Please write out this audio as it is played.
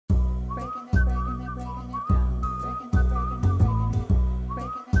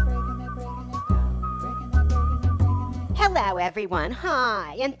Hello, everyone.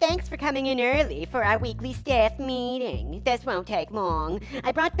 Hi, and thanks for coming in early for our weekly staff meeting. This won't take long.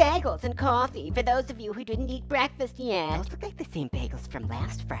 I brought bagels and coffee for those of you who didn't eat breakfast yet. Those look like the same bagels from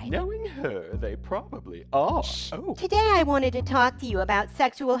last Friday. Knowing her, they probably are. Shh. Oh. Today I wanted to talk to you about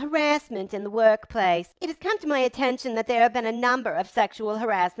sexual harassment in the workplace. It has come to my attention that there have been a number of sexual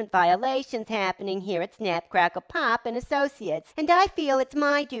harassment violations happening here at Snap, Crackle, Pop and Associates, and I feel it's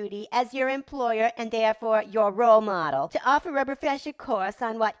my duty as your employer and therefore your role model to offer a refresher course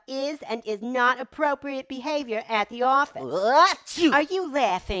on what is and is not appropriate behavior at the office. Achoo! Are you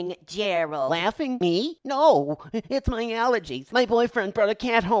laughing, Gerald? Laughing? Me? No, it's my allergies. My boyfriend brought a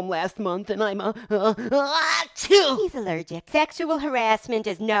cat home last month and I'm achoo! He's allergic. Sexual harassment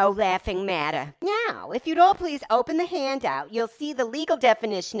is no laughing matter. Now, if you'd all please open the handout, you'll see the legal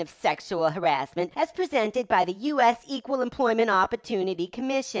definition of sexual harassment as presented by the U.S. Equal Employment Opportunity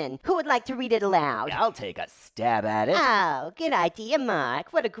Commission. Who would like to read it aloud? I'll take a stab at it. Oh, good idea,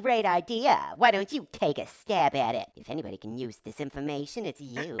 Mark. What a great idea. Why don't you take a stab at it? If anybody can use this information, it's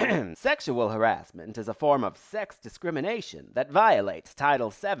you. Sexual harassment is a form of sex discrimination that violates Title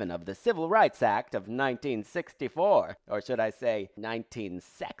VII of the Civil Rights Act of 1964. Or should I say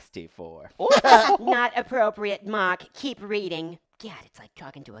 1964? Not appropriate, Mark. Keep reading. God, it's like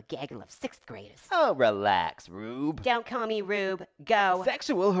talking to a gaggle of sixth graders. Oh, relax, Rube. Don't call me Rube. Go.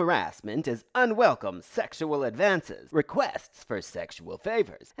 Sexual harassment is unwelcome sexual advances, requests for sexual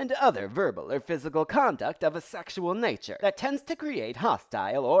favors, and other verbal or physical conduct of a sexual nature that tends to create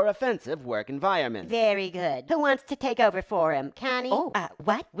hostile or offensive work environments. Very good. Who wants to take over for him? Connie? Oh.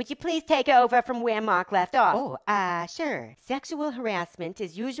 What? Would you please take over from where Mark left off? Sure. Sexual harassment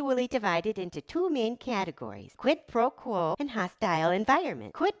is usually divided into two main categories: quid pro quo and hostile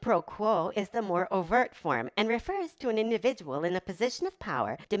environment. Quid pro quo is the more overt form and refers to an individual in a position of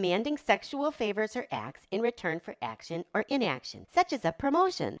power demanding sexual favors or acts in return for action or inaction, such as a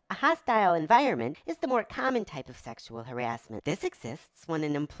promotion. A hostile environment is the more common type of sexual harassment. This exists when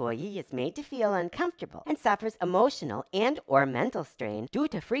an employee is made to feel uncomfortable and suffers emotional and or mental strain due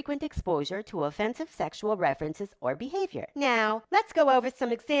to frequent exposure to offensive sexual references or behavior. Now, let's go over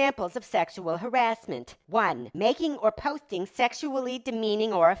some examples of sexual harassment. 1. Making or posting sexually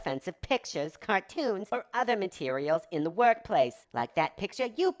demeaning or offensive pictures, cartoons, or other materials in the workplace. Like that picture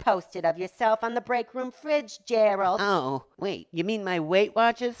you posted of yourself on the break room fridge, Gerald. Oh, wait, you mean my Weight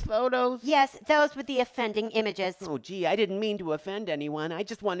Watchers photos? Yes, those were the offending images. Oh, gee, I didn't mean to offend anyone. I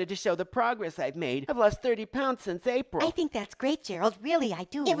just wanted to show the progress I've made. I've lost 30 pounds since April. I think that's great, Gerald. Really, I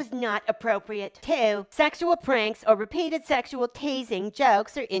do. It was not appropriate. 2. Sexual pranks or repeated sexual teasing,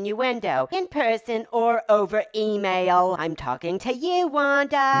 jokes, or innuendo, in person or over email. I'm talking to you,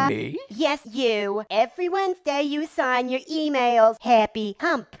 Wanda. Me? Yes, you. Every Wednesday you sign your emails Happy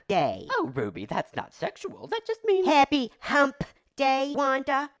Hump Day. Oh, Ruby, that's not sexual. That just means... Happy Hump Day,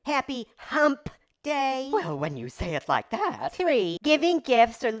 Wanda. Happy Hump Day. Well, when you say it like that... 3. Giving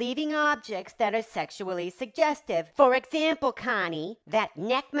gifts or leaving objects that are sexually suggestive. For example, Connie, that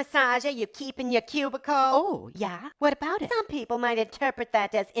neck massager you keep in your cubicle. Oh, yeah? What about it? Some people might interpret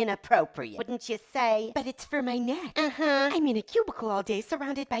that as inappropriate, wouldn't you say? But it's for my neck. I'm in a cubicle all day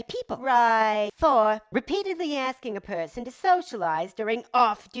surrounded by people. Right. 4. Repeatedly asking a person to socialize during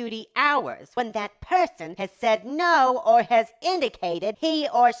off-duty hours when that person has said no or has indicated he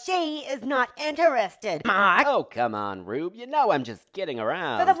or she is not interested. Mark. Oh, come on, Rube. You know I'm just kidding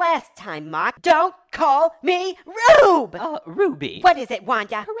around. For the last time, Mark, don't call me Rube! Ruby. What is it,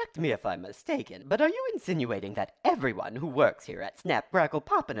 Wanda? Correct me if I'm mistaken, but are you insinuating that everyone who works here at Snap, Crackle,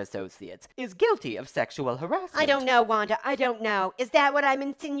 Pop and Associates is guilty of sexual harassment? I don't know, Wanda. I don't know. Is that what I'm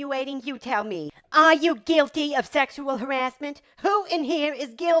insinuating? You tell me. Are you guilty of sexual harassment? Who in here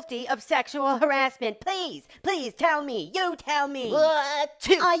is guilty of sexual harassment? Please, please tell me. You tell me.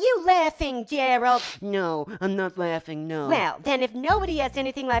 Are you laughing, Gerald? No, I'm not laughing, no. Well, then if nobody has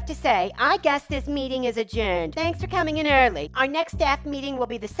anything left to say, I guess this meeting is adjourned. Thanks for coming in early. Our next staff meeting will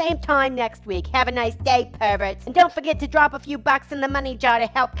be the same time next week. Have a nice day, perverts. And don't forget to drop a few bucks in the money jar to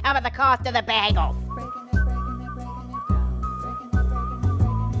help cover the cost of the bagels.